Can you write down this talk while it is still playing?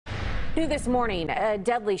New this morning, a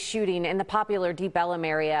deadly shooting in the popular Deep Ellum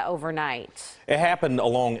area overnight. It happened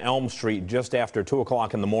along Elm Street just after 2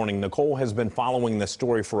 o'clock in the morning. Nicole has been following this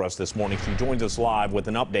story for us this morning. She joins us live with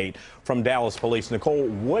an update from Dallas Police. Nicole,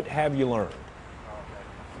 what have you learned?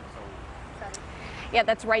 Yeah,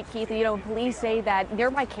 that's right, Keith. You know, police say that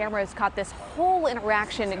nearby cameras caught this whole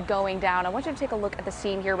interaction going down. I want you to take a look at the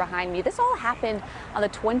scene here behind me. This all happened on the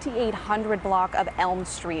 2800 block of Elm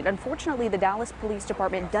Street. Unfortunately, the Dallas Police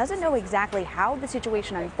Department doesn't know exactly how the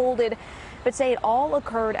situation unfolded, but say it all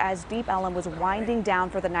occurred as Deep Ellum was winding down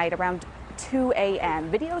for the night around 2 a.m.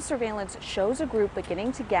 Video surveillance shows a group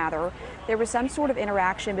beginning to gather. There was some sort of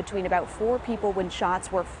interaction between about 4 people when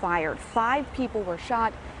shots were fired. 5 people were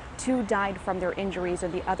shot. 2 died from their injuries,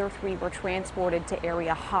 and the other 3 were transported to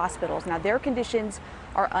area hospitals. Now, their conditions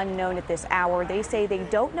are unknown at this hour. They say they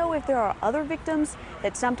don't know if there are other victims,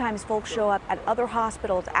 that sometimes folks show up at other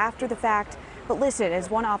hospitals after the fact. But listen,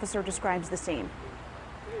 as one officer describes the scene.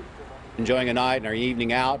 Enjoying a night and our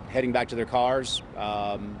evening out, heading back to their cars.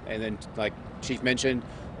 And then, like Chief mentioned,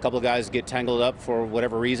 a couple of guys get tangled up for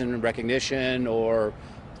whatever reason, recognition or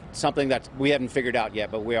something that we haven't figured out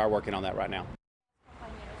yet, but we are working on that right now.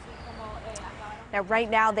 Now, right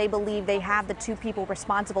now, they believe they have the 2 people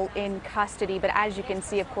responsible in custody. But as you can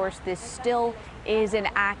see, of course, this still is an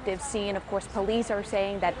active scene. Of course, police are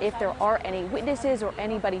saying that if there are any witnesses or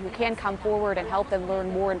anybody who can come forward and help them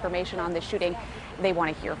learn more information on this shooting, they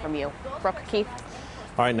want to hear from you. Brooke, Keith.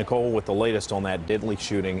 All right, Nicole, with the latest on that deadly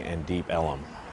shooting in Deep Ellum.